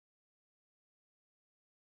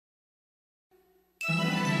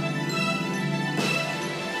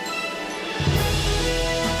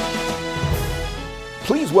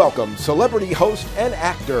Please welcome celebrity host and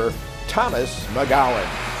actor, Thomas McGowan.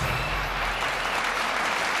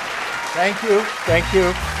 Thank you, thank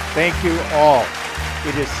you, thank you all.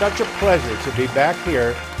 It is such a pleasure to be back here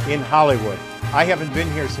in Hollywood. I haven't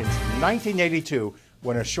been here since 1982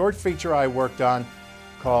 when a short feature I worked on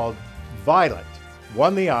called Violet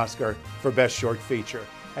won the Oscar for Best Short Feature.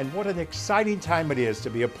 And what an exciting time it is to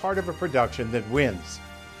be a part of a production that wins.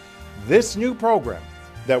 This new program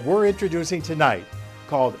that we're introducing tonight,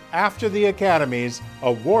 called After the Academy's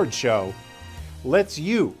Award Show, lets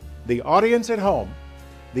you, the audience at home,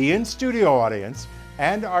 the in-studio audience,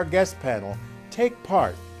 and our guest panel take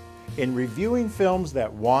part in reviewing films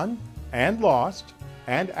that won and lost,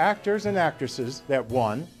 and actors and actresses that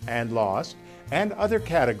won and lost, and other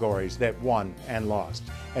categories that won and lost,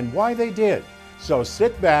 and why they did. So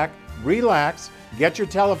sit back, relax, get your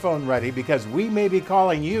telephone ready, because we may be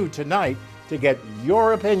calling you tonight to get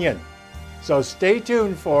your opinion. So stay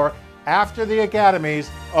tuned for After the Academy's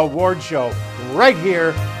Award Show right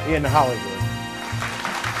here in Hollywood.